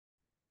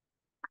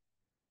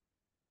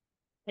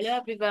Hello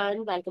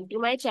everyone, welcome to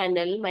my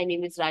channel. My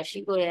name is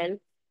Rashi Goel,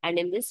 and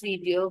in this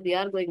video we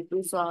are going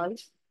to solve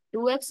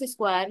 2x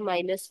square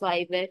minus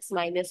 5x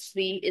minus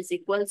 3 is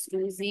equals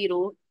to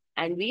 0,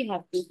 and we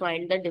have to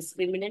find the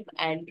discriminant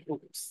and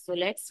roots. So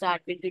let's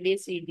start with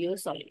today's video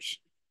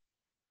solution.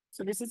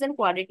 So this is a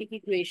quadratic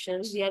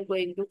equation. We are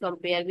going to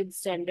compare with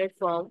standard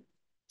form,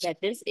 that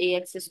is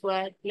ax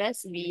square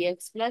plus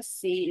bx plus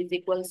c is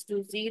equals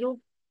to 0.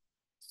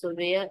 So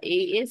where a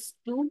is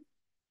 2,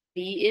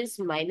 B is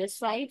minus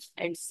 5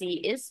 and C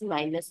is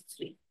minus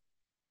 3.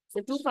 So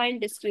to find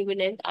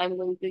discriminant, I'm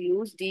going to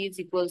use D is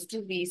equals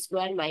to B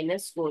square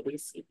minus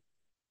 4AC.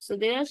 So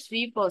there are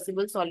three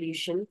possible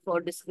solutions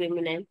for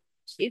discriminant.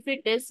 If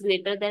it is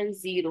greater than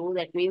 0,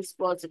 that means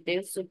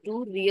positive, so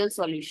two real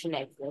solution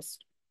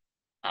exist.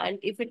 And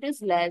if it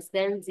is less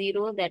than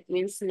 0, that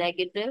means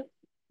negative,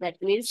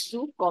 that means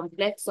two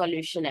complex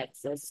solution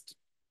exist.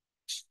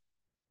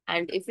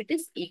 And if it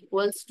is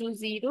equals to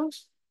 0,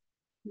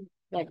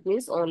 that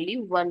means only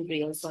one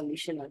real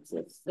solution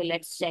exists. So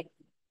let's check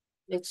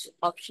which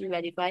option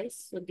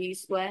verifies. So d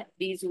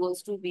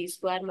equals to b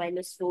square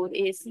minus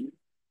 4ac.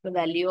 The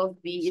value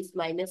of b is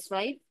minus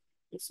 5.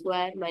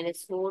 Square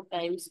minus 4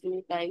 times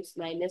 2 times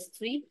minus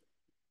 3.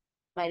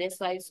 Minus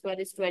 5 square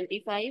is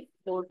 25.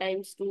 4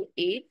 times 2,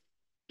 8.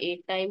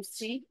 8 times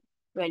 3,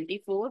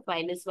 24.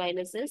 Minus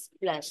minus is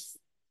plus.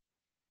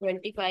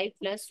 25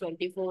 plus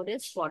 24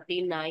 is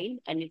 49,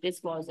 and it is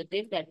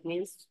positive. That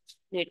means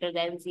greater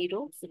than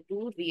 0. So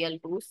two real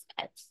roots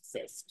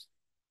exist.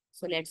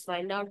 So let's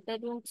find out the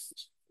roots.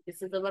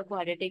 This is our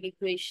quadratic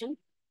equation.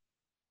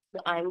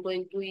 So I'm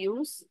going to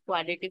use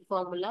quadratic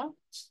formula.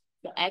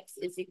 The x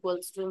is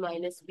equals to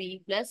minus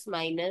b plus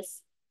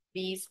minus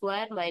b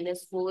square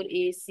minus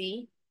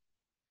 4ac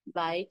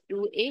by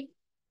 2a.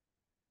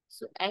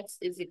 So x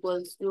is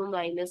equals to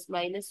minus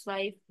minus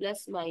 5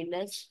 plus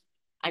minus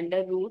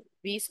under root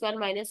b square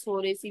minus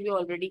 4ac we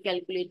already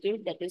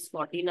calculated, that is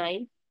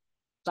 49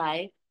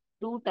 by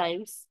 2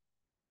 times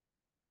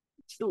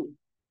 2.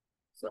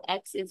 So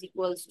x is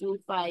equals to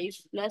 5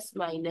 plus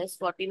minus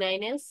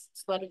 49 is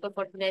square root of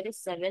 49 is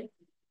 7,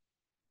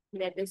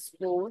 that is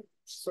 4.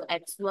 So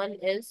x1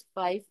 is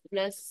 5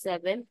 plus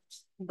 7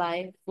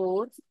 by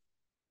 4,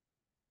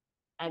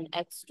 and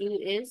x2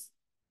 is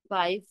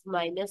 5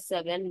 minus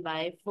 7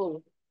 by 4.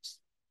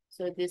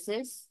 So this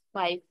is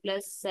 5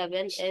 plus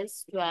 7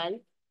 is 12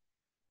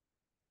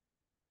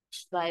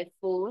 by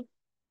 4,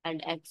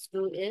 and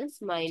x2 is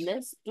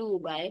minus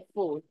 2 by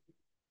 4.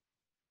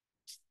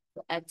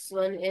 So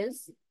x1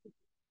 is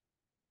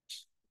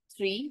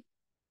 3,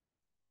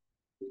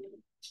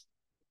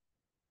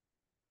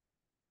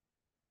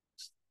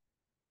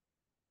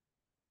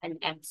 and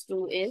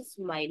x2 is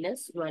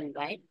minus 1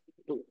 by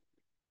 2.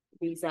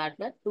 These are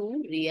the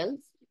two real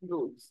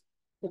roots.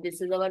 So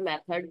this is our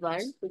method 1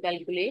 to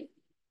calculate,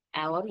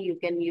 or you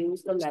can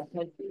use the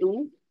method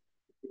 2.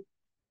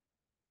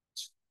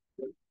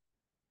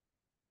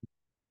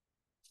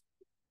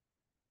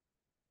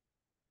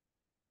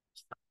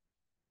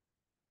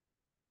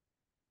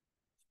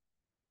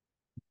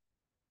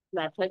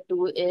 Method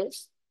 2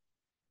 is,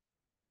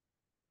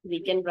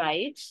 we can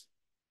write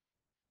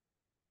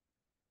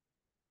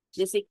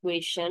this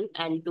equation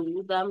and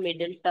do the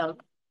middle term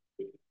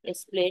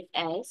split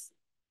as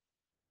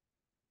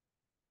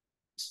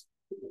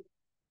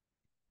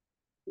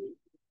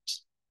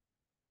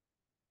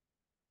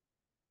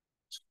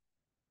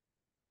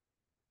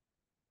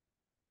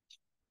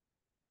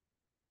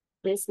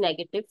this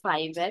negative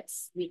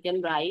 5x. We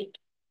can write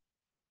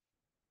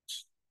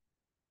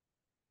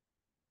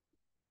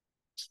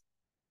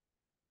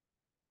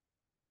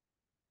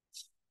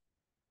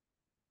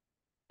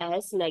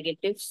as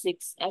negative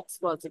 6x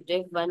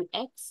positive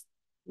 1x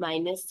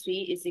minus 3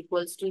 is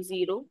equals to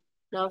 0.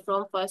 Now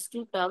from first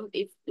two term,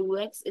 if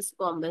 2x is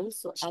common,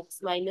 so x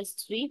minus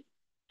 3,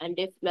 and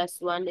if plus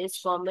 1 is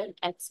common,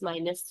 x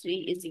minus 3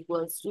 is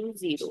equals to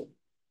 0.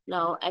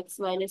 Now x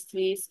minus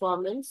 3 is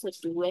common, so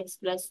 2x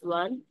plus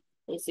 1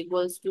 is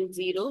equals to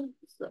 0.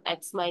 So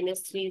x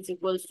minus 3 is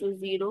equals to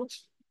 0.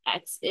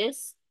 X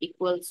is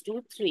equals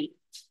to 3.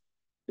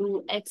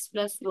 2x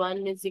plus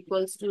 1 is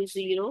equals to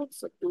 0.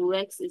 So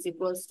 2x is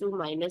equals to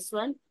minus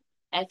 1.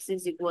 X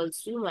is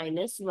equals to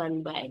minus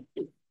 1 by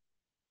 2.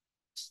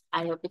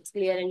 I hope it's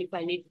clear and you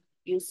find it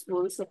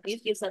useful. So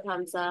please give us a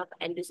thumbs up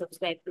and do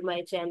subscribe to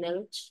my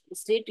channel.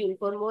 Stay tuned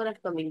for more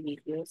upcoming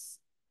videos.